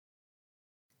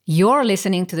You're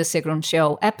listening to The Sigrun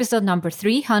Show, episode number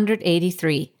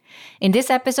 383. In this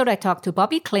episode, I talked to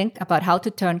Bobby Klinck about how to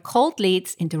turn cold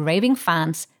leads into raving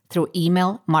fans through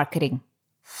email marketing.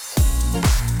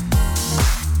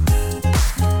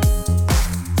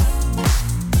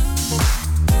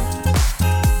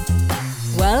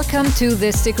 Welcome to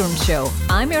The Sigrun Show.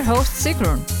 I'm your host,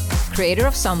 Sigrun, creator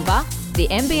of Samba, the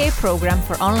MBA program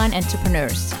for online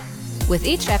entrepreneurs. With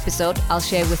each episode, I'll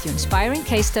share with you inspiring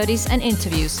case studies and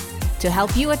interviews to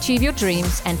help you achieve your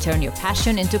dreams and turn your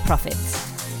passion into profits.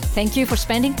 Thank you for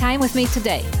spending time with me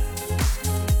today.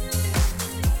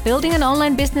 Building an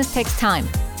online business takes time.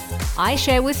 I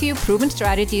share with you proven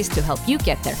strategies to help you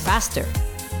get there faster.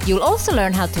 You'll also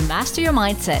learn how to master your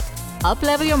mindset,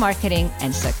 up-level your marketing,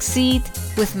 and succeed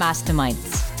with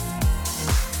masterminds.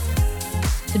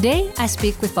 Today, I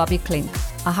speak with Bobby Klinck,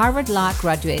 a Harvard Law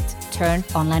graduate turned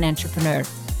online entrepreneur.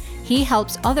 He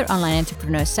helps other online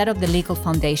entrepreneurs set up the legal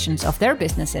foundations of their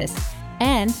businesses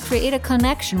and create a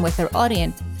connection with their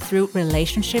audience through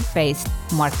relationship-based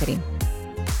marketing.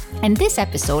 In this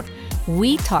episode,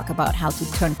 we talk about how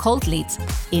to turn cold leads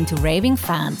into raving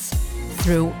fans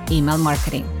through email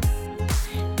marketing.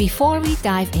 Before we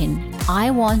dive in, I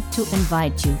want to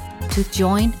invite you to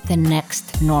join The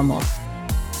Next Normal,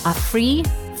 a free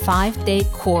 5-day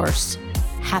course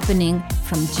happening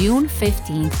from June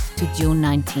 15th to June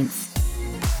 19th.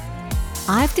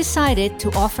 I've decided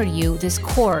to offer you this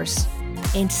course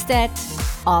instead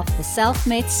of the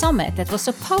Self-Made Summit that was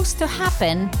supposed to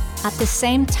happen at the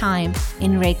same time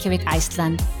in Reykjavik,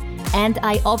 Iceland, and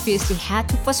I obviously had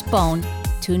to postpone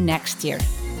to next year.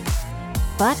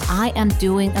 But I am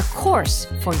doing a course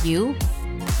for you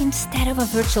instead of a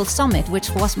virtual summit, which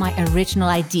was my original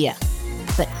idea.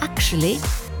 But actually,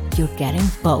 you're getting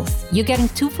both. You're getting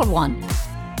 2 for 1.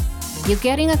 You're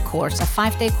getting a course, a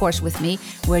 5-day course with me,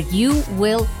 where you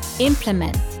will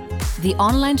implement the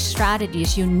online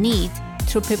strategies you need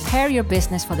to prepare your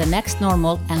business for the next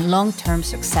normal and long-term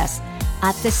success.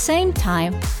 At the same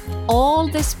time, all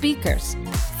the speakers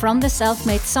from the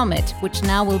Self-Made Summit, which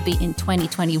now will be in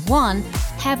 2021,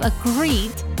 have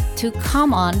agreed to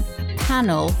come on a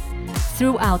panel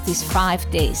throughout these 5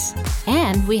 days.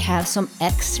 And we have some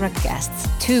extra guests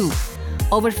too.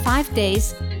 Over 5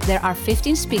 days, there are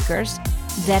 15 speakers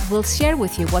that will share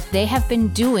with you what they have been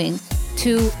doing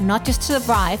to not just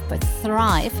survive, but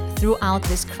thrive throughout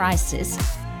this crisis,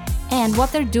 and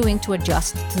what they're doing to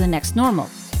adjust to the next normal.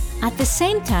 At the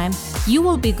same time, you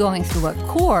will be going through a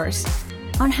course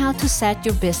on how to set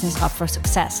your business up for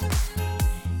success.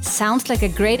 Sounds like a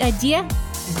great idea?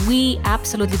 We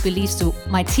absolutely believe so,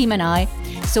 my team and I.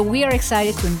 So we are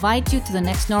excited to invite you to the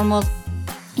next normal.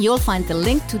 You'll find the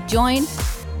link to join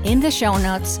in the show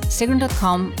notes,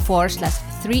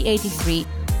 sigrun.com/383,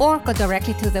 or go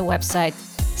directly to the website,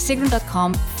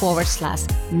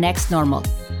 sigrun.com/next normal.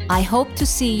 I hope to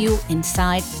see you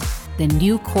inside the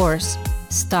new course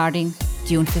starting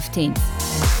June 15th.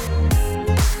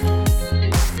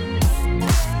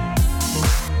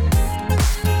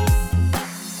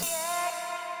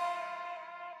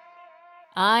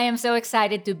 I am so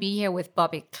excited to be here with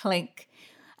Bobby Klinck.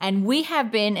 And we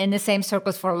have been in the same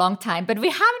circles for a long time, but we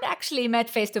haven't actually met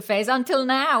face-to-face until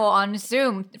now on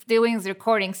Zoom doing the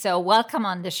recording. So welcome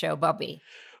on the show, Bobby.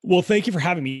 Well, thank you for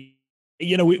having me.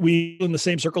 You know, we in the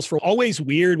same circles for always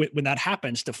weird when that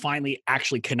happens to finally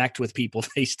actually connect with people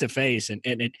face-to-face. And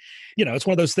it, you know, it's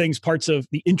one of those things, parts of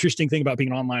the interesting thing about being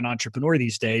an online entrepreneur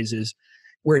these days is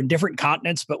we're in different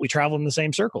continents, but we travel in the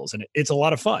same circles. And it's a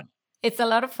lot of fun. It's a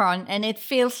lot of fun. And it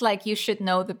feels like you should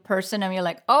know the person and you're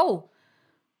like, oh,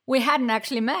 we hadn't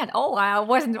actually met. Oh, I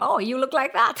wasn't. Oh, you look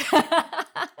like that.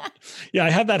 Yeah, I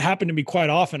have that happen to me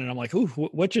quite often. And I'm like, ooh,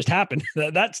 what just happened?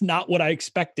 That's not what I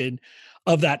expected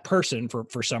of that person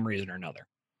for some reason or another.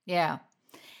 Yeah.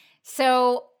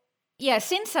 So, yeah,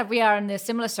 since we are in the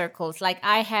similar circles, like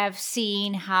I have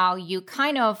seen how you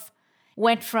kind of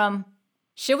went from,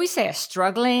 should we say, a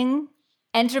struggling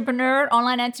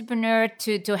online entrepreneur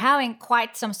to having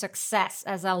quite some success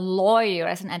as a lawyer,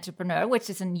 as an entrepreneur, which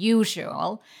is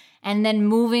unusual, and then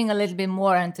moving a little bit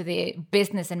more into the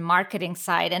business and marketing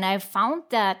side. And I found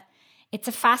that it's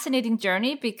a fascinating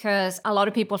journey because a lot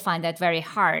of people find that very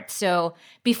hard. So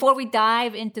before we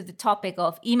dive into the topic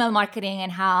of email marketing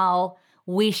and how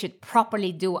we should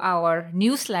properly do our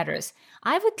newsletters,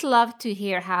 I would love to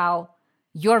hear how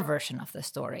your version of the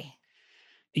story.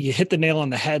 You hit the nail on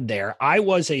the head there. I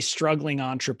was a struggling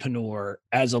entrepreneur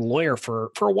as a lawyer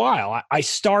for a while. I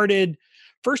started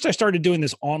doing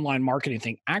this online marketing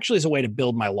thing actually as a way to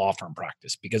build my law firm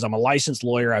practice because I'm a licensed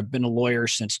lawyer. I've been a lawyer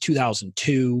since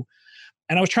 2002.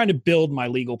 And I was trying to build my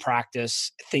legal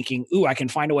practice thinking, ooh, I can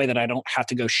find a way that I don't have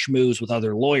to go schmooze with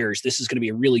other lawyers. This is going to be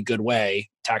a really good way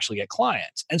to actually get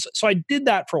clients. And so I did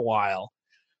that for a while,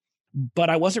 but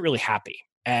I wasn't really happy.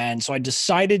 And so I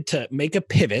decided to make a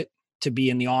pivot to be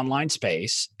in the online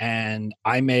space. And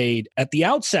I made at the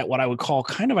outset what I would call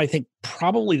kind of, I think,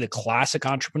 probably the classic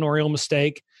entrepreneurial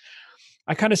mistake.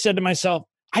 I kind of said to myself,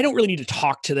 I don't really need to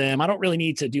talk to them. I don't really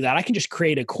need to do that. I can just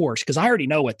create a course because I already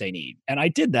know what they need. And I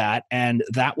did that. And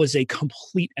that was a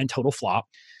complete and total flop.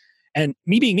 And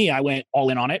me being me, I went all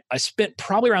in on it. I spent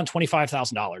probably around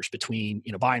 $25,000 between,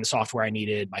 buying the software I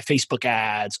needed, my Facebook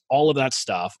ads, all of that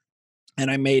stuff.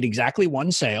 And I made exactly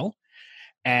one sale.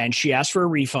 And she asked for a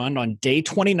refund on day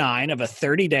 29 of a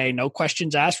 30-day, no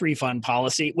questions asked refund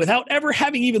policy without ever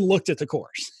having even looked at the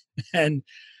course. And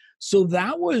so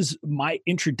that was my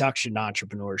introduction to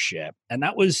entrepreneurship. And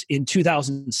that was in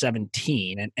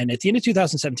 2017. And at the end of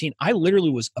 2017, I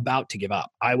literally was about to give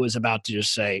up. I was about to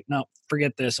just say, no,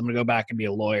 forget this. I'm going to go back and be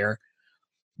a lawyer.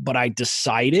 But I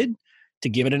decided to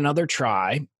give it another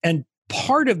try. And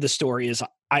part of the story is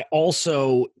I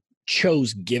also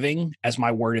chose giving as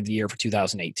my word of the year for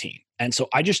 2018. And so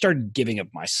I just started giving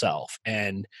of myself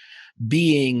and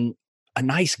being a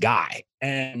nice guy.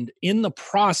 And in the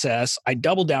process, I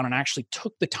doubled down and actually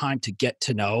took the time to get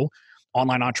to know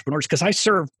online entrepreneurs because I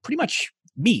serve pretty much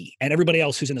me and everybody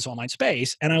else who's in this online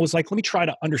space. And I was like, let me try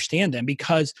to understand them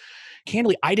because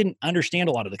candidly, I didn't understand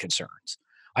a lot of the concerns.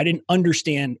 I didn't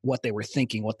understand what they were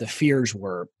thinking, what the fears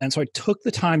were. And so I took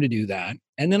the time to do that.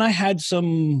 And then I had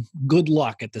some good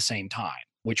luck at the same time,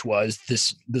 which was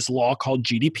this law called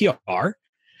GDPR,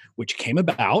 which came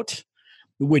about,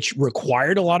 which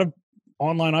required a lot of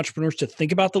online entrepreneurs to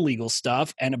think about the legal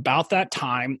stuff. And about that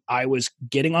time, I was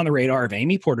getting on the radar of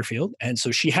Amy Porterfield. And so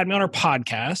she had me on her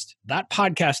podcast. That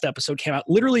podcast episode came out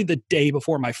literally the day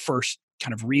before my first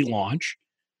kind of relaunch.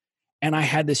 And I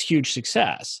had this huge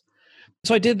success.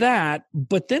 So I did that.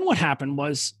 But then what happened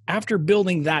was after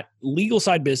building that legal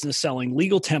side business, selling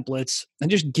legal templates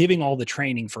and just giving all the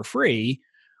training for free,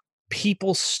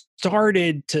 people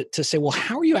started to say, well,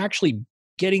 how are you actually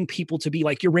getting people to be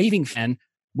like your raving fan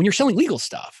when you're selling legal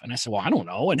stuff? And I said, well, I don't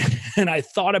know. And I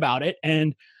thought about it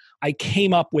and I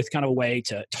came up with kind of a way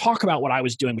to talk about what I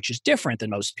was doing, which is different than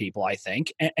most people, I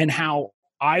think, and how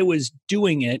I was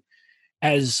doing it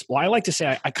as, well, I like to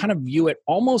say, I kind of view it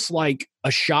almost like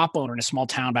a shop owner in a small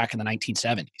town back in the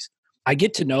 1970s. I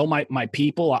get to know my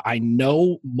people. I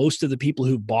know most of the people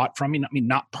who bought from me. I mean,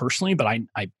 not personally, but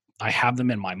I have them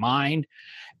in my mind.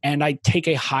 And I take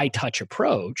a high touch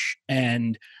approach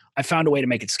and I found a way to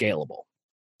make it scalable.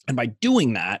 And by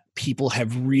doing that, people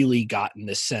have really gotten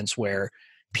this sense where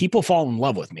people fall in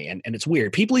love with me. And it's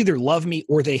weird. People either love me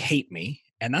or they hate me.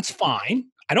 And that's fine.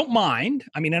 I don't mind.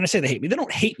 I mean, and I say they hate me. They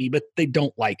don't hate me, but they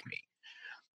don't like me.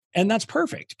 And that's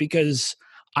perfect because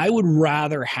I would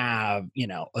rather have,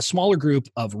 a smaller group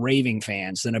of raving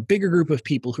fans than a bigger group of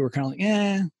people who are kind of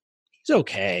like, he's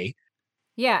okay.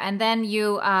 Yeah. And then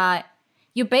you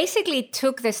basically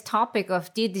took this topic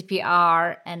of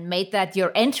GDPR and made that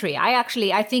your entry.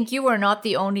 I think you were not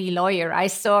the only lawyer. I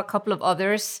saw a couple of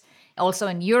others also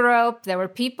in Europe. There were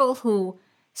people who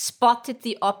spotted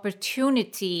the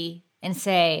opportunity and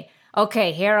say,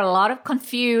 okay, here are a lot of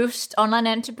confused online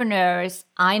entrepreneurs.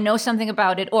 I know something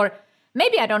about it. Or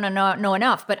maybe I don't know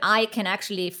enough, but I can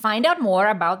actually find out more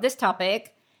about this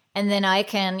topic. And then I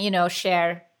can,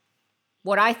 share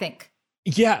what I think.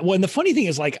 Yeah. Well, and the funny thing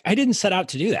is I didn't set out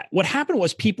to do that. What happened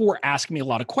was people were asking me a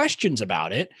lot of questions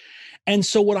about it. And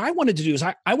so what I wanted to do is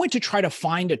I went to try to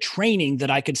find a training that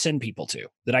I could send people to,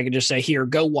 that I could just say, here,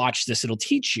 go watch this. It'll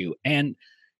teach you. And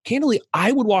candidly,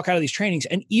 I would walk out of these trainings.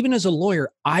 And even as a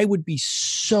lawyer, I would be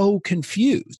so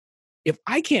confused. If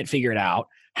I can't figure it out,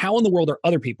 how in the world are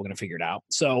other people going to figure it out?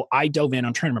 So I dove in.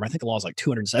 I'm trying to remember. I think the law is like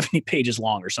 270 pages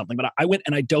long or something. But I went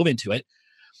and I dove into it.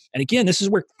 And again, this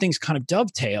is where things kind of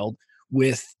dovetailed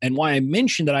with, and why I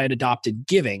mentioned that I had adopted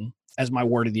giving as my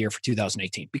word of the year for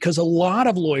 2018, because a lot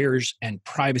of lawyers and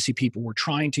privacy people were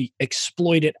trying to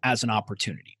exploit it as an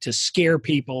opportunity to scare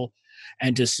people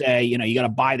and to say, you got to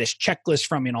buy this checklist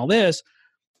from me and all this.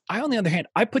 I, on the other hand,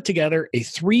 I put together a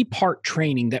 3-part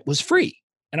training that was free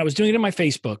and I was doing it in my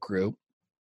Facebook group.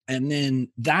 And then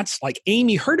that's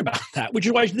Amy heard about that, which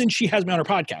is why then she has me on her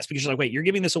podcast because she's like, wait, you're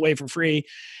giving this away for free.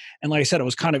 And like I said, it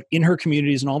was kind of in her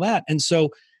communities and all that. And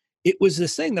so it was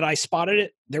this thing that I spotted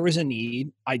it. There was a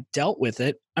need. I dealt with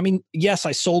it. I mean, yes,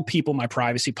 I sold people my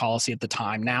privacy policy at the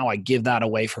time. Now I give that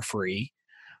away for free.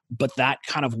 But that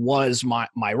kind of was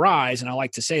my rise. And I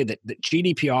like to say that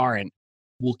GDPR and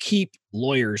will keep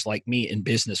lawyers like me in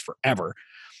business forever.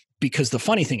 Because the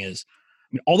funny thing is,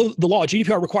 mean, although the law,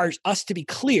 GDPR requires us to be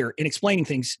clear in explaining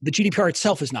things, the GDPR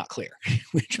itself is not clear,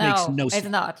 which makes no sense.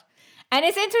 It's not. And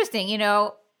it's interesting,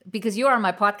 because you are on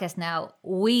my podcast now,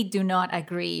 we do not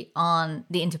agree on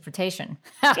the interpretation.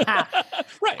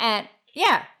 Right. And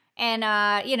yeah. And,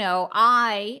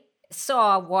 I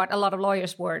saw what a lot of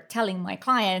lawyers were telling my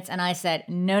clients. And I said,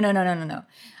 no.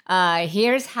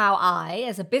 Here's how I,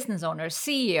 as a business owner,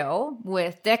 CEO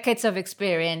with decades of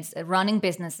experience running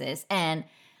businesses, and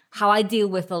how I deal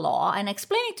with the law, and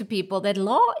explaining to people that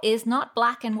law is not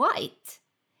black and white,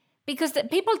 because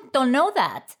people don't know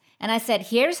that. And I said,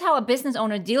 here's how a business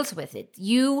owner deals with it.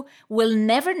 You will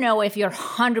never know if you're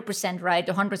 100% right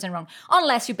or 100% wrong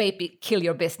unless you baby kill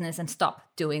your business and stop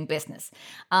doing business.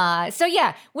 So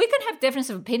yeah, we can have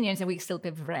difference of opinions and we can still be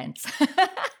friends.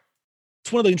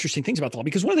 It's one of the interesting things about the law,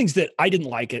 because one of the things that I didn't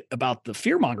like it about the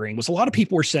fear mongering was a lot of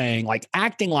people were saying, like,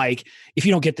 acting like if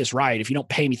you don't get this right, if you don't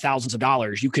pay me thousands of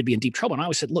dollars, you could be in deep trouble. And I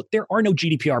always said, look, there are no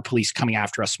GDPR police coming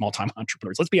after us small-time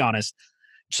entrepreneurs. Let's be honest.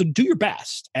 So do your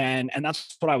best. And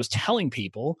that's what I was telling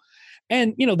people.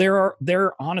 And,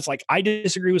 they're honest. Like, I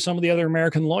disagree with some of the other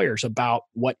American lawyers about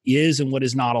what is and what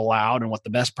is not allowed and what the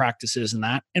best practice is in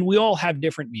that. And we all have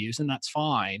different views, and that's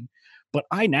fine. But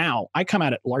I come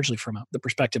at it largely from the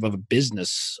perspective of a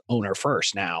business owner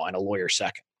first now and a lawyer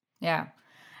second. Yeah.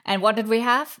 And what did we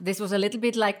have? This was a little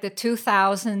bit like the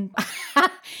 2000,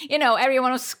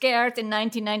 everyone was scared in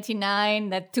 1999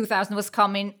 that 2000 was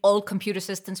coming, all computer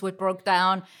systems would broke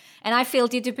down. And I feel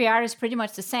GDPR is pretty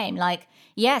much the same. Like,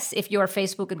 yes, if you're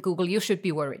Facebook and Google, you should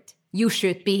be worried. You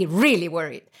should be really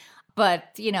worried.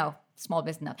 But, small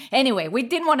business. No. Anyway, we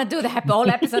didn't want to do the whole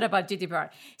episode about GDPR.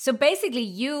 So basically,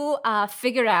 you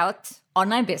figured out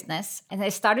online business, and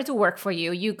it started to work for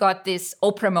you. You got this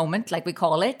Oprah moment, like we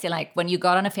call it, like when you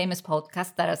got on a famous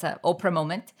podcast, that was an Oprah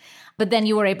moment. But then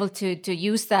you were able to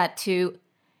use that to,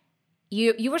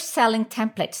 you were selling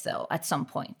templates though at some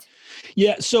point.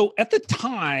 Yeah. So at the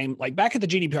time, like back at the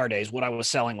GDPR days, what I was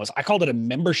selling was, I called it a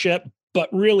membership, but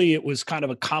really it was kind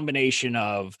of a combination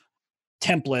of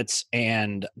templates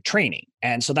and training.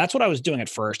 And so that's what I was doing at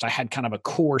first. I had kind of a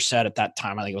core set at that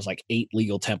time. I think it was like 8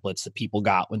 legal templates that people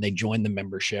got when they joined the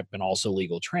membership, and also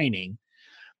legal training.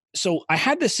 So I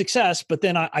had this success, but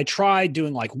then I tried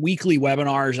doing like weekly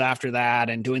webinars after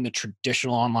that and doing the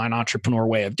traditional online entrepreneur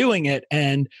way of doing it.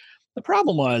 And the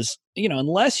problem was,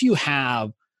 unless you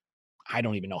have, I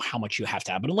don't even know how much you have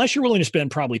to have, but unless you're willing to spend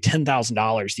probably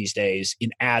 $10,000 these days in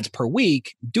ads per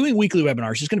week, doing weekly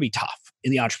webinars is going to be tough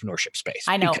in the entrepreneurship space.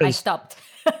 I know. I stopped.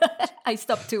 I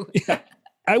stopped too. Yeah.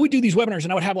 I would do these webinars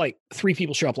and I would have like 3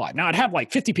 people show up live. Now I'd have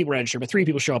like 50 people register, but 3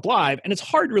 people show up live, and it's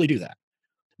hard to really do that.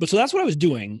 But so that's what I was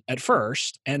doing at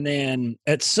first. And then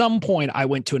at some point I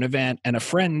went to an event, and a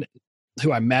friend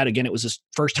who I met, again, it was the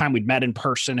first time we'd met in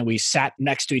person, and we sat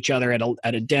next to each other at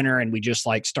a dinner, and we just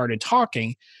like started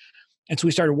talking. And so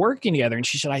we started working together, and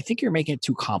she said, I think you're making it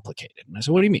too complicated. And I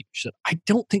said, what do you mean? She said, I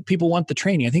don't think people want the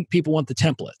training. I think people want the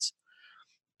templates.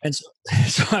 And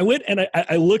so I went and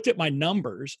I looked at my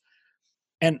numbers,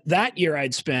 and that year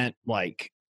I'd spent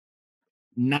like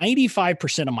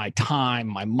 95% of my time,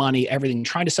 my money, everything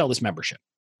trying to sell this membership.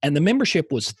 And the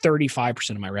membership was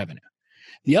 35% of my revenue.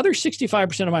 The other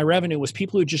 65% of my revenue was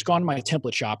people who had just gone to my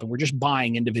template shop and were just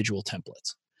buying individual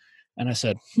templates. And I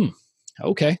said,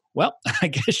 okay, well, I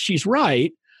guess she's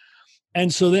right.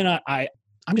 And so then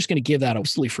I'm just going to give that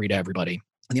absolutely free to everybody.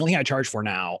 And the only thing I charge for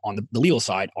now on the legal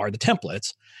side are the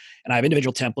templates. And I have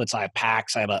individual templates. I have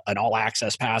packs. I have an all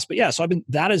access pass. But yeah, so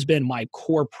that has been my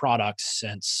core product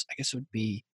since, I guess it would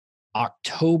be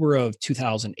October of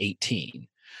 2018.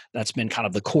 That's been kind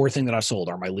of the core thing that I've sold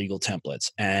are my legal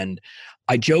templates. And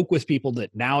I joke with people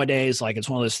that nowadays, like, it's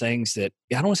one of those things that,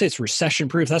 I don't want to say it's recession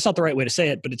proof. That's not the right way to say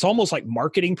it, but it's almost like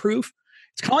marketing proof.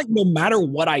 It's kind of like no matter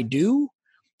what I do,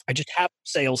 I just have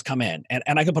sales come in, and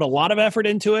I can put a lot of effort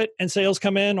into it and sales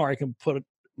come in, or I can put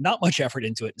not much effort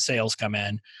into it and sales come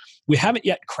in. We haven't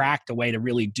yet cracked a way to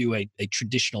really do a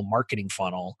traditional marketing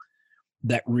funnel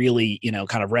that really,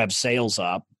 kind of revs sales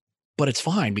up. But it's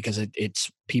fine because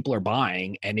it's people are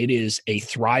buying, and it is a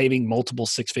thriving multiple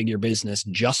 6-figure business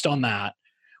just on that,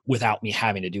 without me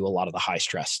having to do a lot of the high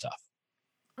stress stuff.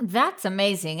 That's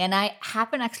amazing. And I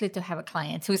happen actually to have a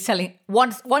client who's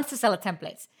wants to sell a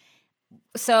templates.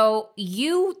 So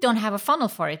you don't have a funnel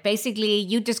for it. Basically,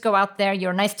 you just go out there,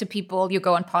 you're nice to people, you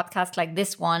go on podcasts like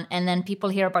this one, and then people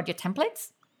hear about your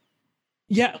templates?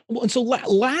 Yeah. Well, and so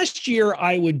last year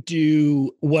I would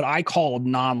do what I call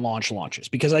non-launch launches,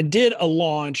 because I did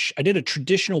a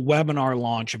traditional webinar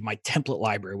launch of my template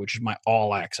library, which is my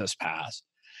all access pass.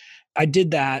 I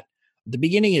did that the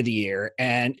beginning of the year,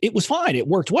 and it was fine. It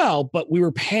worked well, but we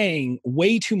were paying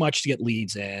way too much to get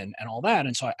leads in and all that.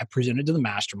 And so I presented to the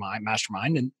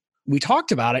mastermind, and we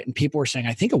talked about it, and people were saying,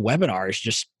 I think a webinar is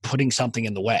just putting something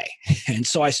in the way. And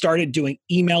so I started doing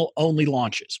email only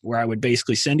launches where I would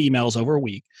basically send emails over a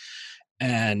week.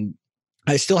 And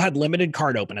I still had limited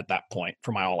card open at that point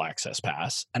for my all access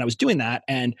pass. And I was doing that,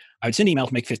 and I would send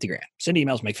emails, make 50 grand, send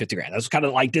emails, make 50 grand. That was kind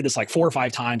of like, did this like 4 or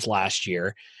 5 times last year.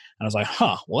 And I was like,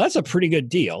 well, that's a pretty good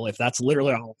deal if that's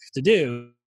literally all I have to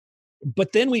do.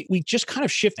 But then we just kind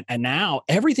of shifted, and now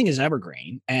everything is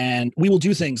evergreen, and we will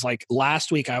do things like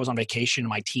last week I was on vacation and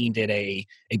my team did a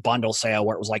bundle sale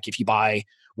where it was like, if you buy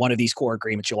one of these core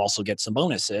agreements, you'll also get some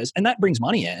bonuses, and that brings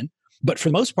money in. But for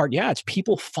the most part, yeah, it's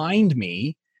people find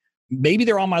me. Maybe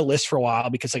they're on my list for a while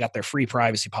because they got their free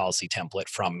privacy policy template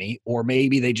from me, or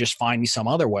maybe they just find me some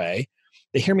other way.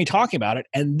 They hear me talking about it,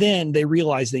 and then they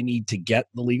realize they need to get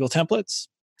the legal templates,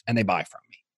 and they buy from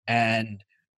me. And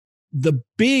the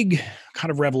big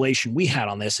kind of revelation we had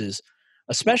on this is,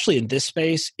 especially in this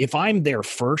space, if I'm their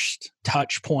first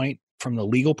touch point from the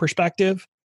legal perspective,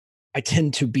 I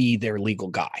tend to be their legal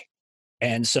guy.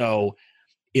 And so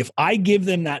if I give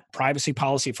them that privacy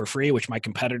policy for free, which my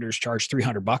competitors charge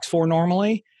 $300 for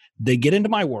normally, they get into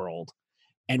my world.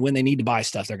 And when they need to buy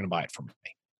stuff, they're going to buy it from me.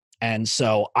 And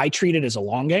so I treat it as a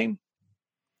long game.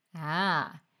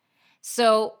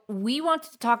 So we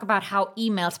wanted to talk about how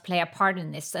emails play a part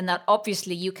in this. And that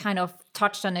obviously you kind of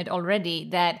touched on it already,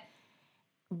 that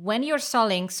when you're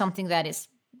selling something that is,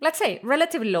 let's say,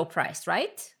 relatively low priced,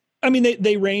 right? I mean,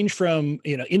 they range from,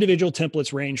 individual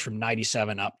templates range from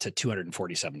 $97 up to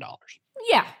 $247.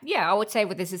 Yeah. I would say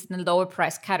this is in the lower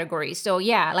price category. So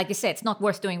yeah, like you said, it's not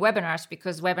worth doing webinars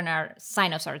because webinar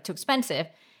signups are too expensive.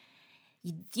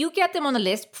 You get them on a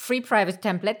list, free private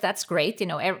template. That's great.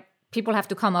 People have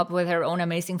to come up with their own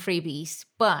amazing freebies,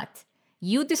 but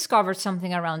you discovered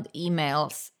something around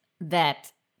emails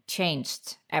that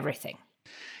changed everything.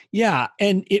 Yeah.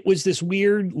 And it was this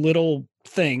weird little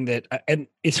thing that, and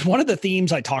it's one of the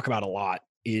themes I talk about a lot,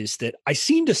 is that I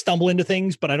seem to stumble into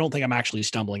things, but I don't think I'm actually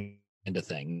stumbling into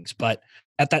things. But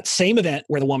at that same event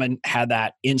where the woman had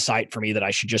that insight for me that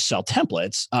I should just sell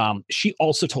templates, she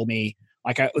also told me,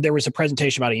 there was a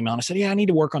presentation about email, and I said, yeah, I need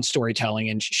to work on storytelling.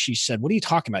 And she said, what are you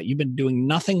talking about? You've been doing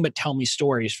nothing but tell me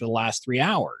stories for the last 3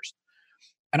 hours.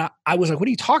 And I was like, what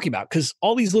are you talking about? Because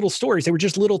all these little stories, they were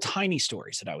just little tiny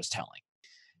stories that I was telling.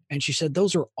 And she said,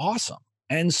 those are awesome.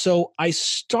 And so I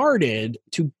started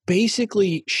to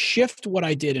basically shift what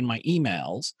I did in my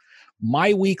emails,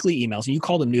 my weekly emails, and you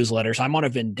call them newsletters. I'm on a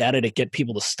vendetta to get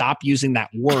people to stop using that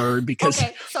word because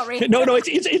okay, sorry. No,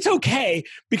 it's okay,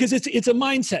 because it's a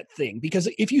mindset thing. Because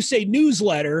if you say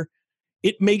newsletter,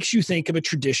 it makes you think of a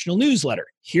traditional newsletter.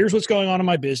 Here's what's going on in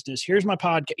my business. Here's my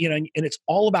podcast, and it's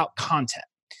all about content.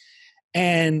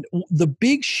 And the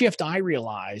big shift I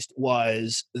realized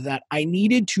was that I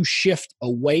needed to shift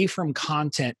away from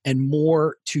content and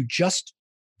more to just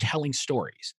telling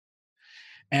stories.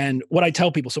 And what I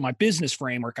tell people, so my business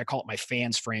framework, I call it my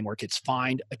fans framework. It's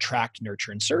find, attract,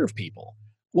 nurture, and serve people.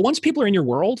 Well, once people are in your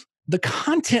world, the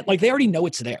content, they already know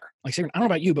it's there. I don't know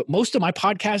about you, but most of my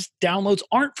podcast downloads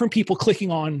aren't from people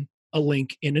clicking on a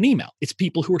link in an email. It's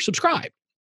people who are subscribed.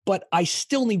 But I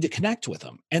still need to connect with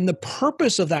them. And the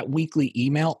purpose of that weekly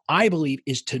email, I believe,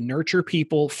 is to nurture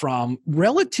people from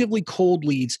relatively cold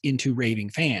leads into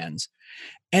raving fans.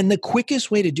 And the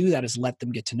quickest way to do that is let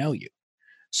them get to know you.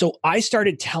 So I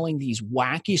started telling these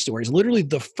wacky stories. Literally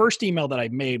the first email that I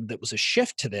made that was a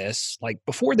shift to this,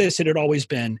 before this, it had always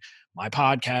been, my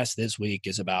podcast this week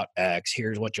is about X.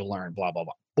 Here's what you'll learn, blah, blah,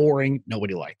 blah. Boring.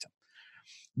 Nobody liked them.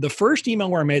 The first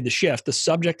email where I made the shift, the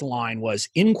subject line was,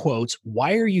 in quotes,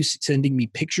 why are you sending me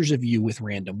pictures of you with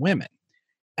random women?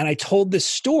 And I told this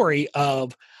story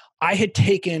of, I had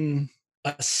taken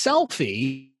a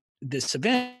selfie, this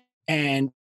event, and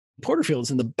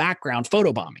Porterfield's in the background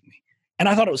photobombing me. And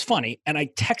I thought it was funny. And I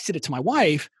texted it to my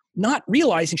wife, not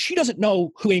realizing she doesn't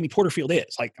know who Amy Porterfield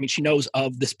is. She knows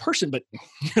of this person, but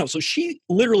so she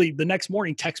literally the next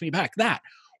morning texts me back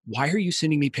why are you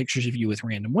sending me pictures of you with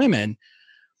random women?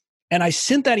 And I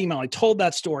sent that email. I told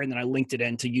that story, and then I linked it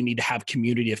into, you need to have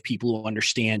community of people who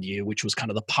understand you, which was kind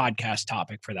of the podcast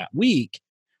topic for that week.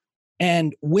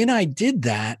 And when I did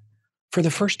that, for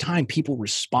the first time, people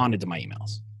responded to my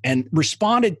emails and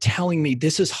responded telling me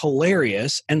this is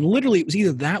hilarious. And literally it was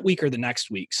either that week or the next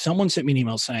week, someone sent me an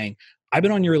email saying, I've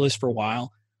been on your list for a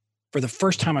while. For the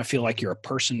first time, I feel like you're a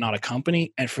person, not a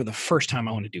company. And for the first time,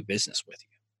 I want to do business with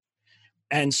you.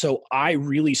 And so I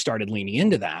really started leaning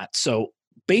into that. So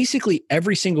basically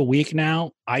every single week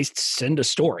now, I send a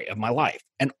story of my life.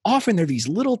 And often they're these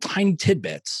little tiny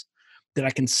tidbits, that I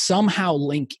can somehow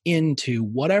link into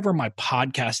whatever my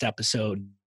podcast episode.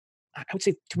 I would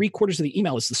say 3/4 of the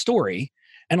email is the story,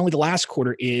 and only the last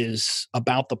quarter is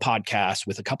about the podcast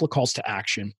with a couple of calls to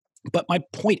action. But my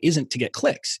point isn't to get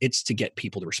clicks, it's to get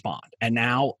people to respond. And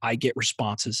now I get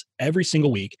responses every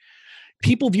single week.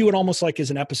 People view it almost like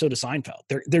as an episode of Seinfeld.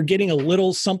 They're getting a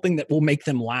little something that will make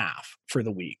them laugh for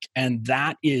the week. And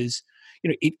that is,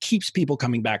 it keeps people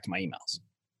coming back to my emails.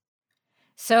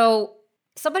 So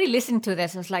somebody listening to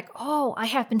this is like, oh, I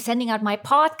have been sending out my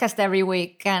podcast every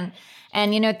week and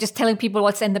just telling people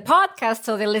what's in the podcast.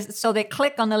 So they listen, so they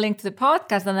click on the link to the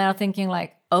podcast and they're thinking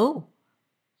like, oh,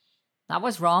 that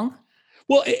was wrong.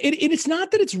 Well, it's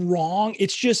not that it's wrong.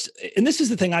 It's just, and this is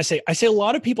the thing I say a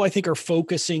lot of people I think are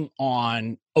focusing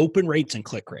on open rates and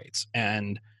click rates.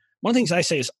 And one of the things I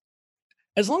say is,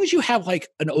 as long as you have like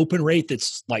an open rate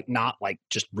that's like not like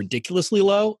just ridiculously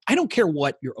low, I don't care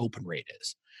what your open rate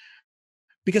is,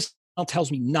 because it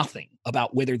tells me nothing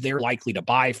about whether they're likely to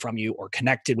buy from you or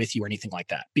connected with you or anything like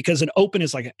that. Because an open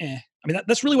is like,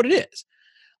 that's really what it is.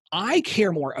 I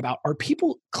care more about, are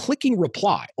people clicking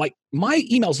reply? Like my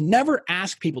emails never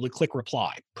ask people to click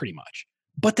reply pretty much,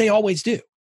 but they always do.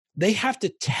 They have to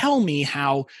tell me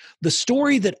how the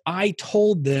story that I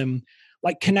told them,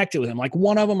 like connected with them. Like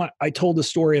one of them, I told the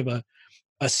story of a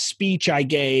speech I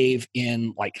gave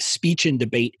in like speech and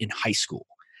debate in high school.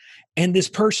 And this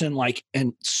person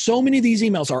and so many of these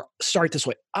emails start this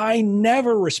way. I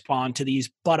never respond to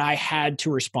these, but I had to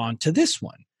respond to this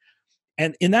one.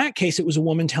 And in that case, it was a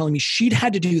woman telling me she'd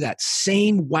had to do that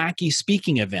same wacky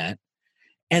speaking event.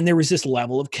 And there was this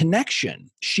level of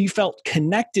connection. She felt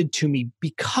connected to me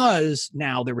because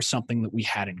now there was something that we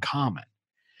had in common.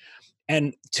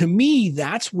 And to me,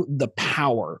 that's the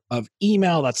power of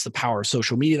email. That's the power of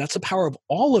social media. That's the power of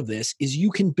all of this, is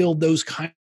you can build those kind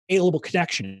of scalable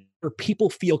connections where people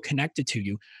feel connected to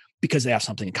you because they have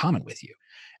something in common with you.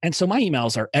 And so my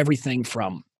emails are everything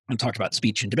from, I talked about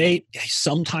speech and debate. I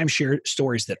sometimes share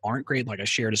stories that aren't great. Like I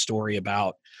shared a story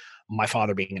about my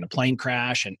father being in a plane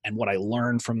crash and what I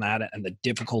learned from that and the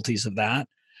difficulties of that.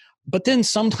 But then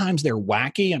sometimes they're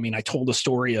wacky. I mean, I told a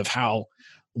story of how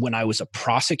when I was a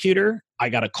prosecutor, I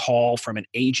got a call from an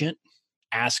agent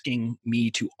asking me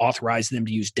to authorize them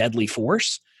to use deadly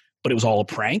force, but it was all a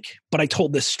prank. But I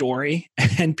told this story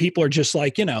and people are just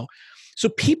like, so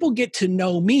people get to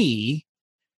know me.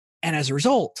 And as a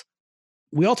result,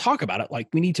 we all talk about it. Like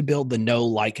we need to build the know,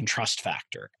 like, and trust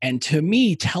factor. And to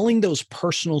me, telling those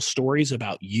personal stories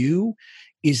about you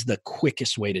is the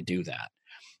quickest way to do that.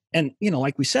 And,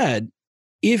 like we said,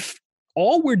 if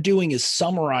all we're doing is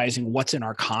summarizing what's in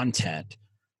our content,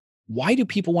 why do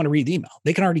people want to read the email?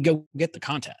 They can already go get the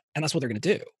content, and that's what they're going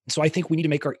to do. So I think we need to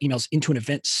make our emails into an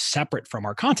event separate from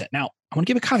our content. Now, I want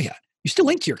to give a caveat. You still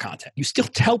link to your content. You still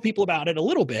tell people about it a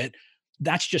little bit.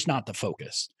 That's just not the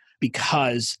focus.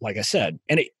 Because like I said,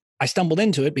 I stumbled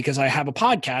into it because I have a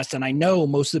podcast and I know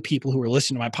most of the people who are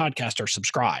listening to my podcast are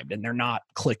subscribed and they're not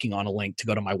clicking on a link to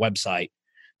go to my website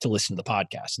to listen to the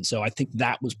podcast. And so I think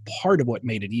that was part of what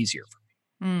made it easier for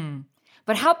me.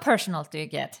 But how personal do you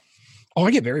get? Oh,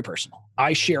 I get very personal.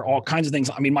 I share all kinds of things.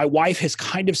 I mean, my wife has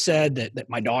kind of said that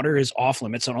my daughter is off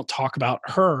limits. I don't talk about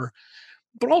her,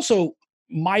 but also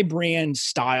my brand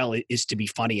style is to be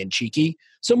funny and cheeky.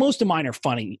 So most of mine are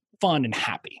funny, fun, and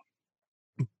happy.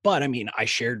 But I mean, I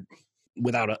shared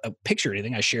without a picture or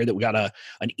anything. I shared that we got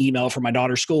an email from my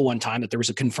daughter's school one time that there was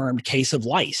a confirmed case of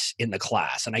lice in the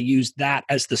class. And I used that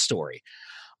as the story.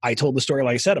 I told the story,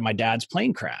 like I said, of my dad's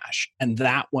plane crash. And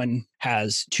that one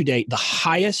has to date the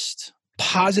highest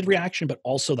positive reaction, but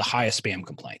also the highest spam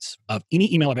complaints of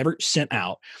any email I've ever sent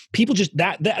out. People just,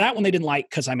 that one they didn't like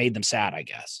because I made them sad, I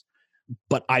guess.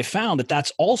 But I found that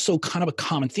that's also kind of a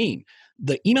common theme.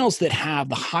 The emails that have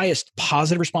the highest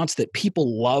positive response that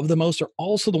people love the most are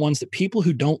also the ones that people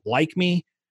who don't like me,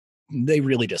 they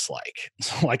really dislike.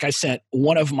 So like I sent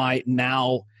one of my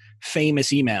now famous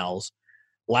emails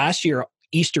last year,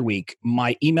 Easter week,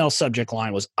 my email subject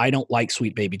line was, I don't like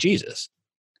sweet baby Jesus.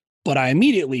 But I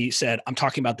immediately said, I'm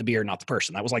talking about the beer, not the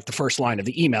person. That was like the first line of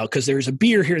the email, because there's a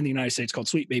beer here in the United States called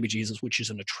Sweet Baby Jesus, which is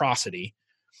an atrocity.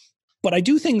 But I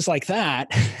do things like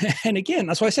that. And again,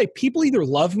 that's why I say people either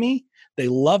love me, they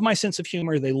love my sense of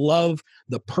humor, they love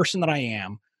the person that I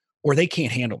am, or they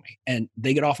can't handle me. And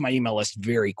they get off my email list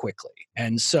very quickly.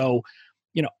 And so,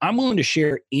 I'm willing to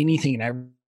share anything and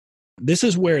everything. This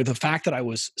is where the fact that I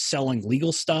was selling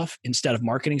legal stuff instead of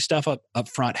marketing stuff up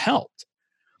front helped.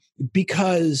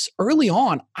 Because early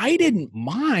on, I didn't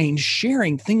mind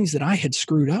sharing things that I had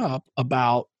screwed up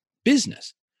about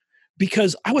business,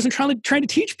 because I wasn't trying to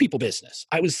teach people business.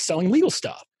 I was selling legal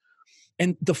stuff.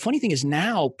 And the funny thing is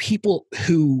now people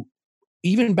who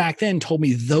even back then told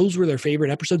me those were their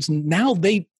favorite episodes. Now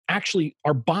they actually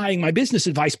are buying my business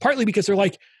advice, partly because they're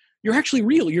like, you're actually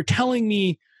real. You're telling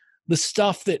me the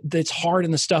stuff that's hard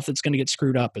and the stuff that's going to get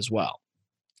screwed up as well.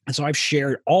 And so I've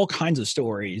shared all kinds of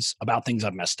stories about things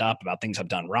I've messed up, about things I've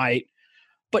done right.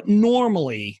 But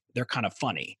normally they're kind of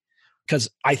funny because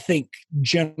I think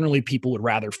generally people would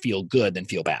rather feel good than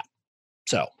feel bad.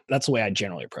 So that's the way I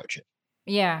generally approach it.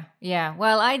 Yeah, yeah.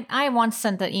 Well, I once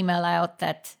sent an email out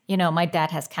that, my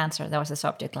dad has cancer. That was the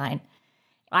subject line.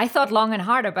 I thought long and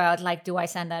hard about, like, do I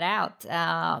send that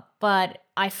out? But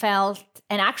I felt,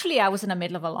 and actually I was in the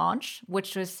middle of a launch,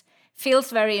 which feels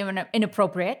very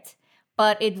inappropriate.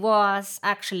 But it was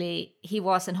actually, he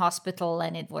was in hospital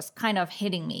and it was kind of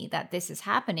hitting me that this is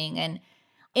happening. And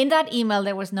in that email,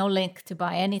 there was no link to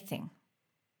buy anything,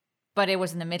 but it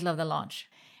was in the middle of the launch.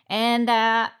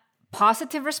 And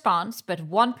positive response, but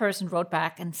one person wrote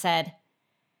back and said,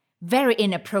 very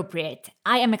inappropriate.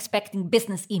 I am expecting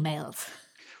business emails.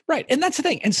 Right. And that's the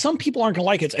thing. And some people aren't going to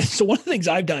like it. So one of the things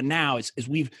I've done now is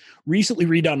we've recently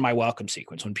redone my welcome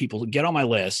sequence. When people get on my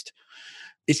list,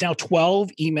 it's now 12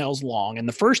 emails long. And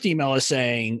the first email is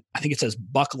saying, I think it says,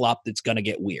 buckle up, it's going to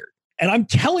get weird. And I'm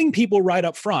telling people right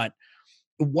up front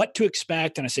what to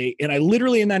expect. And I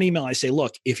literally in that email, I say,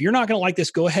 look, if you're not going to like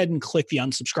this, go ahead and click the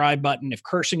unsubscribe button. If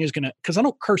cursing is going to, because I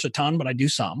don't curse a ton, but I do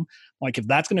some. Like if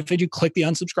that's going to fit you, click the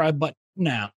unsubscribe button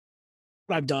now.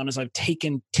 What I've done is I've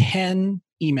taken 10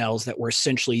 emails that were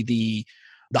essentially the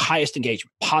highest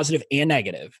engagement, positive and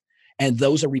negative. And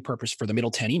those are repurposed for the middle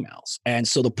 10 emails. And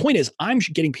so the point is, I'm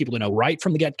getting people to know right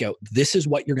from the get-go, this is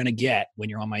what you're going to get when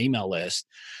you're on my email list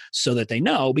so that they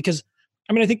know. Because,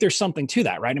 I think there's something to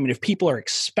that, right? If people are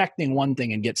expecting one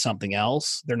thing and get something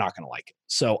else, they're not going to like it.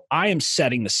 So I am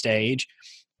setting the stage.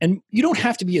 And you don't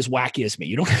have to be as wacky as me.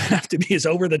 You don't have to be as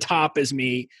over the top as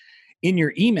me in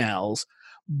your emails.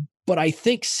 But I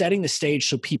think setting the stage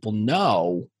so people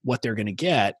know what they're going to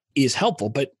get is helpful.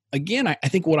 But again, I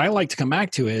think what I like to come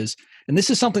back to is, and this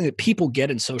is something that people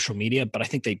get in social media, but I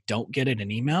think they don't get it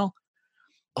in email.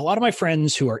 A lot of my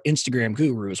friends who are Instagram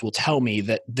gurus will tell me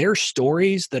that their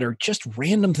stories that are just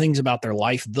random things about their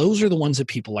life, those are the ones that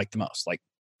people like the most. Like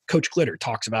Coach Glitter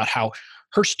talks about how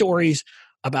her stories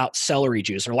about celery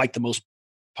juice are like the most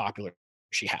popular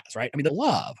she has, right? They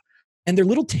love. And they're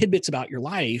little tidbits about your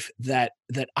life that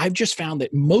I've just found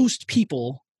that most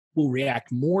people will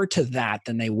react more to that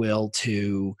than they will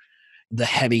to the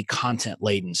heavy content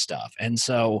laden stuff. And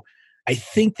so I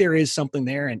think there is something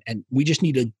there, and we just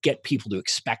need to get people to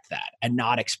expect that and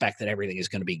not expect that everything is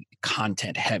going to be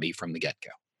content heavy from the get-go.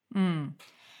 Mm.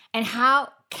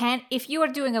 And if you are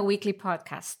doing a weekly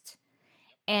podcast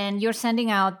and you're sending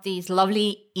out these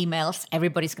lovely emails,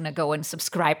 everybody's going to go and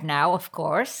subscribe now, of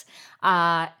course.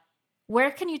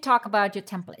 Where can you talk about your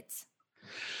templates?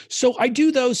 So I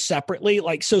do those separately.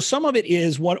 So some of it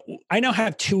is what I now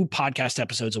have 2 podcast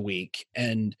episodes a week,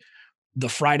 and the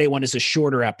Friday one is a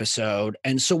shorter episode.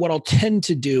 And so what I'll tend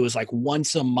to do is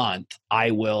once a month,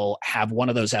 I will have one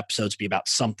of those episodes be about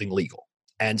something legal.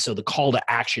 And so the call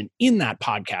to action in that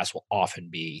podcast will often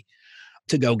be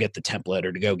to go get the template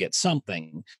or to go get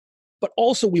something. But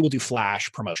also we will do flash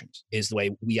promotions is the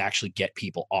way we actually get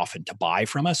people often to buy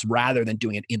from us rather than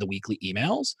doing it in the weekly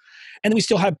emails. And then we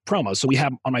still have promos. So we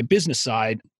have on my business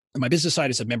side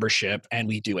is a membership, and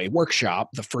we do a workshop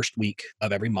the first week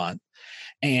of every month.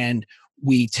 And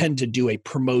we tend to do a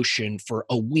promotion for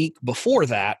a week before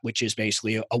that, which is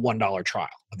basically a $1 trial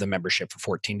of the membership for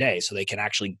 14 days. So they can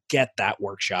actually get that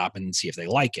workshop and see if they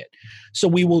like it. So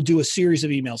we will do a series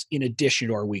of emails in addition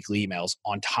to our weekly emails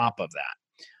on top of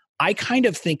that. I kind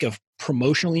of think of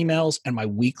promotional emails and my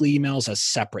weekly emails as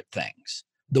separate things.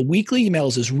 The weekly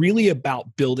emails is really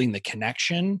about building the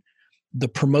connection. The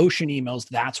promotion emails,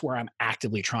 that's where I'm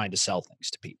actively trying to sell things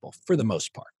to people for the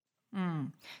most part.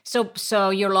 Mm.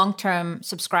 So your long-term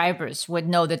subscribers would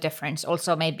know the difference.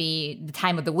 Also, maybe the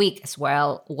time of the week as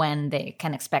well when they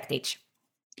can expect each.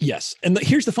 Yes. And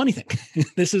here's the funny thing.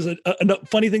 This is a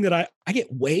funny thing that I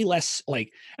get way less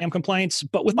spam complaints,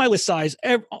 but with my list size,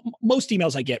 most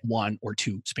emails I get 1 or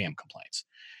 2 spam complaints.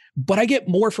 But I get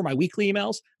more for my weekly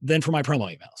emails than for my promo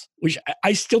emails, which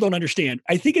I still don't understand.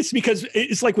 I think it's because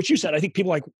it's like what you said. I think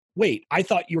people are like, wait, I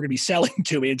thought you were going to be selling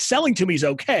to me, and selling to me is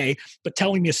okay, but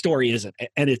telling me a story isn't.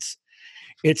 And it's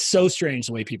so strange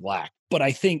the way people act. But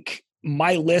I think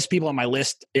people on my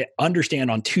list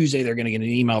understand on Tuesday they're going to get an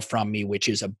email from me, which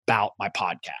is about my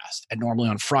podcast. And normally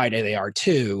on Friday they are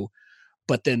too,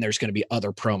 but then there's going to be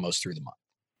other promos through the month.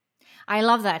 I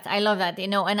love that.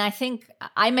 And I think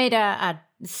I made a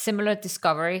similar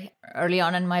discovery early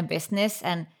on in my business.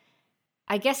 And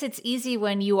I guess it's easy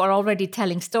when you are already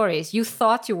telling stories. You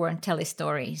thought you weren't telling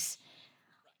stories.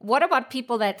 What about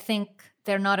people that think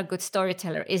they're not a good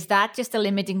storyteller? Is that just a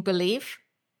limiting belief?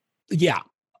 Yeah.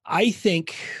 I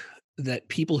think that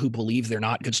people who believe they're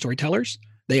not good storytellers,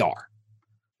 they are.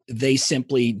 They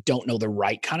simply don't know the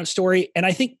right kind of story. And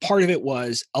I think part of it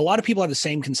was a lot of people have the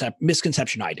same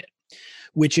misconception I did,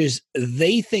 which is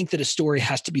they think that a story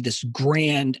has to be this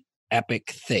grand,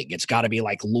 epic thing. It's got to be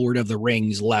like Lord of the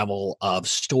Rings level of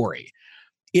story.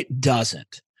 It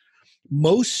doesn't.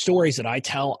 Most stories that I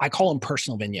tell, I call them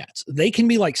personal vignettes. They can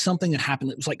be like something that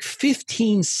happened that was like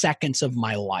 15 seconds of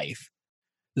my life,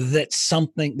 that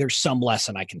there's some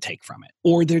lesson I can take from it.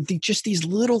 Or they're just these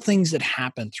little things that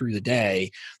happen through the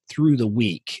day, through the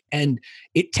week. And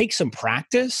it takes some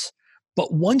practice.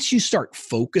 But once you start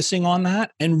focusing on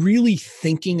that and really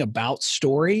thinking about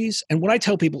stories, and what I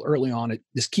tell people early on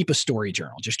is keep a story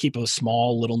journal. Just keep a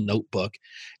small little notebook.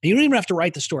 And you don't even have to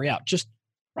write the story out. Just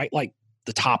write like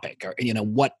the topic or,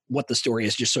 what the story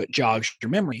is, just so it jogs your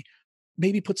memory.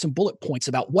 Maybe put some bullet points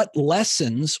about what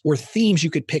lessons or themes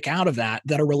you could pick out of that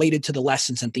are related to the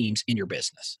lessons and themes in your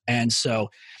business. And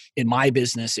so in my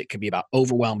business, it could be about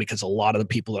overwhelm because a lot of the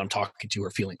people that I'm talking to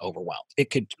are feeling overwhelmed. It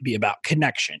could be about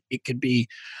connection. It could be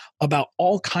about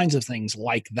all kinds of things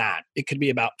like that. It could be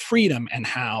about freedom and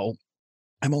how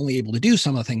I'm only able to do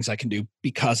some of the things I can do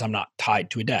because I'm not tied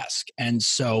to a desk. And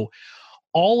so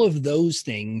all of those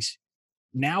things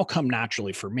now come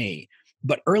naturally for me.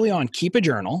 But early on, keep a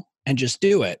journal and just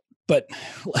do it. But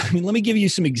let me give you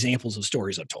some examples of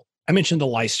stories I've told. I mentioned the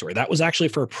lice story. That was actually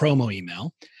for a promo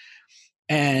email.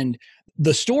 And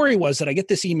the story was that I get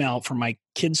this email from my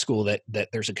kid's school that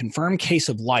there's a confirmed case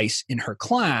of lice in her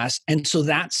class. And so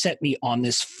that set me on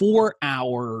this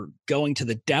 4-hour going to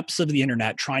the depths of the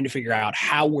internet, trying to figure out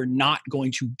how we're not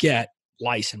going to get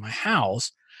lice in my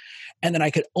house. And then I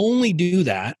could only do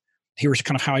that. Here's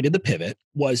kind of how I did the pivot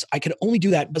was I could only do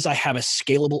that because I have a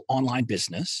scalable online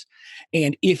business.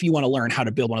 And if you want to learn how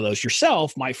to build one of those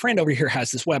yourself, my friend over here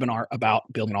has this webinar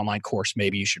about building an online course.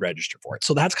 Maybe you should register for it.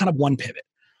 So that's kind of one pivot.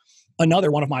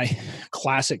 Another one of my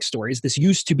classic stories, this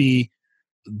used to be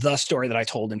the story that I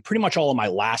told in pretty much all of my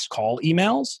last call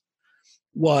emails,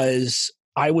 was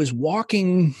I was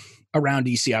walking around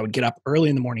DC. I would get up early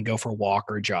in the morning, go for a walk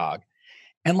or a jog.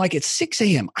 And like at 6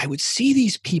 a.m., I would see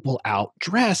these people out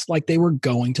dressed like they were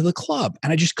going to the club.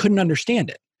 And I just couldn't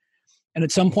understand it. And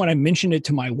at some point I mentioned it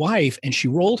to my wife and she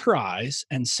rolled her eyes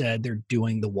and said, "They're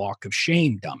doing the walk of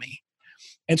shame, dummy."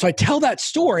 And so I tell that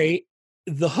story.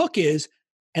 The hook is,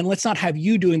 and let's not have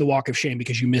you doing the walk of shame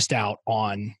because you missed out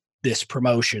on this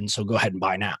promotion. So go ahead and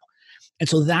buy now. And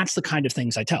so that's the kind of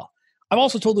things I tell. I've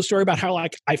also told the story about how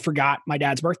I forgot my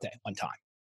dad's birthday one time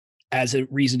as a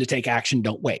reason to take action.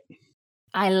 Don't wait.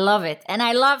 I love it. And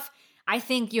I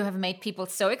think you have made people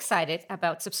so excited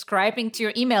about subscribing to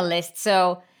your email list.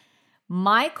 So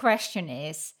my question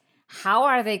is, how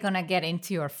are they going to get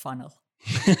into your funnel?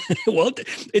 Well,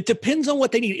 it depends on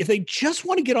what they need. If they just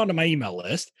want to get onto my email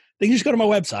list, they can just go to my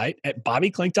website at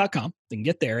bobbyklinck.com. They can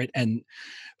get there. And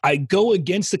I go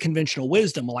against the conventional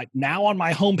wisdom. Like now on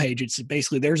my homepage, it's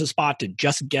basically there's a spot to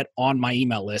just get on my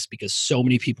email list because so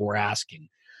many people were asking.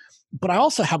 But I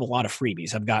also have a lot of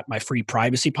freebies. I've got my free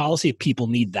privacy policy if people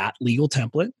need that legal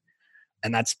template.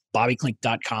 And that's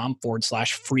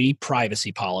bobbyklinck.com/free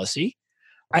privacy policy.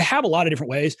 I have a lot of different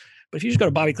ways, but if you just go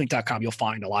to bobbyklinck.com, you'll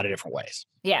find a lot of different ways.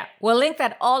 Yeah, we'll link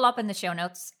that all up in the show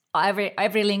notes.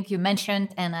 Every link you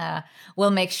mentioned, and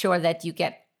we'll make sure that you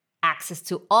get access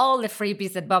to all the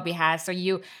freebies that Bobby has. So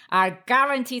you are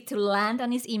guaranteed to land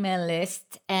on his email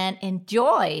list and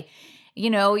enjoy.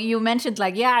 You mentioned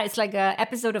it's like an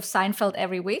episode of Seinfeld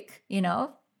every week,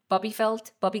 Bobby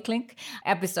Klinck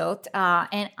episode.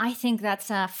 And I think that's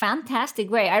a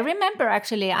fantastic way. I remember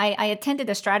actually, I attended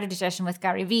a strategy session with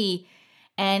Gary Vee,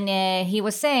 and he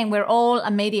was saying we're all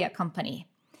a media company.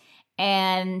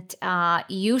 And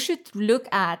you should look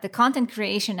at the content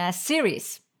creation as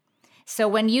series. So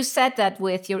when you said that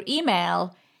with your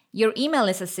email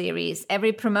is a series.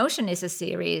 Every promotion is a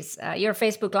series. Your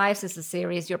Facebook Lives is a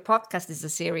series. Your podcast is a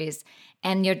series.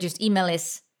 And your just email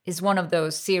is one of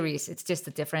those series. It's just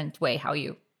a different way how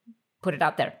you put it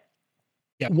out there.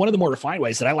 Yeah. One of the more refined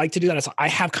ways that I like to do that is I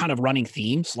have kind of running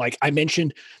themes. Like I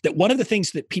mentioned that one of the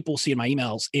things that people see in my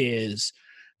emails is,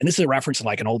 and this is a reference to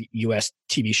like an old US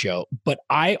TV show, but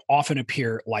I often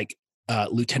appear like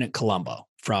Lieutenant Columbo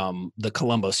from the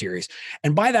Columbo series.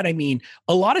 And by that, I mean,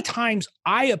 a lot of times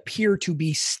I appear to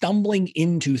be stumbling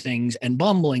into things and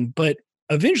bumbling, but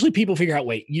eventually people figure out,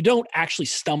 wait, you don't actually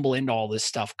stumble into all this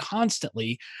stuff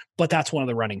constantly, but that's one of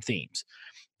the running themes.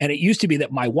 And it used to be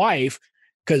that my wife,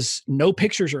 because no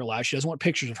pictures are allowed. She doesn't want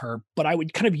pictures of her, but I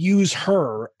would kind of use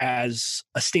her as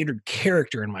a standard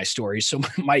character in my stories. So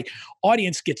my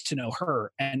audience gets to know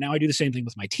her. And now I do the same thing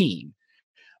with my team.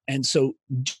 And so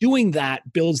doing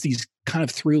that builds these kind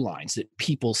of through lines that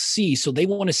people see. So they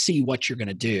want to see what you're going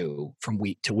to do from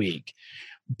week to week.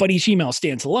 But each email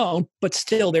stands alone, but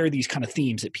still there are these kind of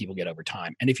themes that people get over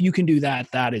time. And if you can do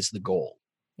that, that is the goal.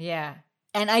 Yeah.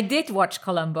 And I did watch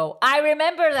Columbo. I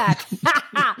remember that.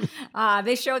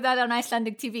 They showed that on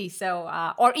Icelandic TV. So,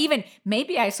 or even,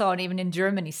 maybe I saw it even in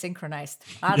Germany synchronized.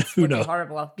 That's pretty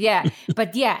horrible. Yeah.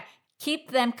 But yeah,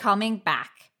 keep them coming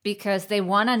back because they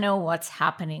want to know what's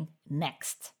happening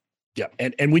next. Yeah.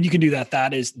 And when you can do that,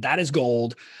 that is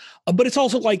gold. But it's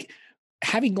also like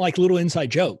having like little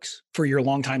inside jokes for your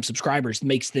longtime subscribers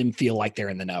makes them feel like they're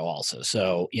in the know also.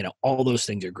 So, all those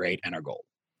things are great and are gold.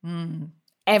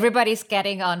 Everybody's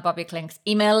getting on Bobby Klinck's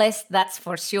email list, that's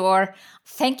for sure.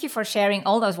 Thank you for sharing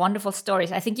all those wonderful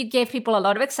stories. I think you gave people a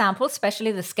lot of examples,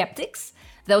 especially the skeptics,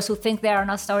 those who think they are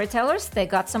not storytellers. They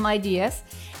got some ideas.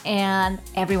 And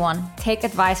everyone, take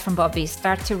advice from Bobby.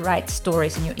 Start to write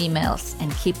stories in your emails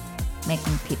and keep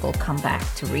making people come back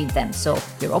to read them. So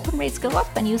your open rates go up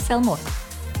and you sell more.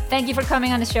 Thank you for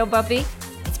coming on the show, Bobby.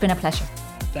 It's been a pleasure.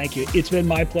 Thank you. It's been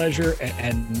my pleasure.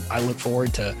 And I look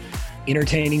forward to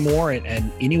entertaining more,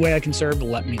 and any way I can serve,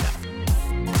 let me know.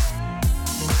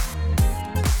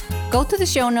 Go to the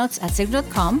show notes at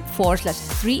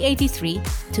sigrun.com/383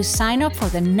 to sign up for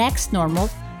the Next Normal,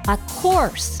 a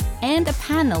course and a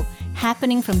panel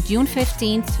happening from June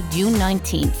 15th to June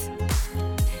 19th.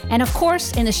 And of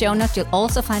course, in the show notes, you'll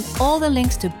also find all the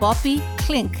links to Bobby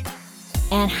Klinck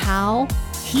and how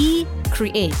he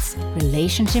creates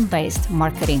relationship-based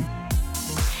marketing.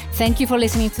 Thank you for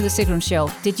listening to The Sigrun Show.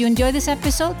 Did you enjoy this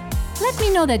episode? Let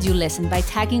me know that you listened by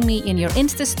tagging me in your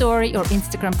Insta story or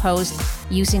Instagram post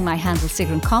using my handle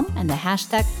Sigrun.com and the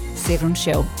hashtag Sigrun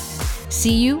Show.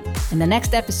 See you in the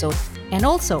next episode and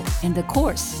also in the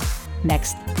course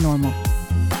Next Normal.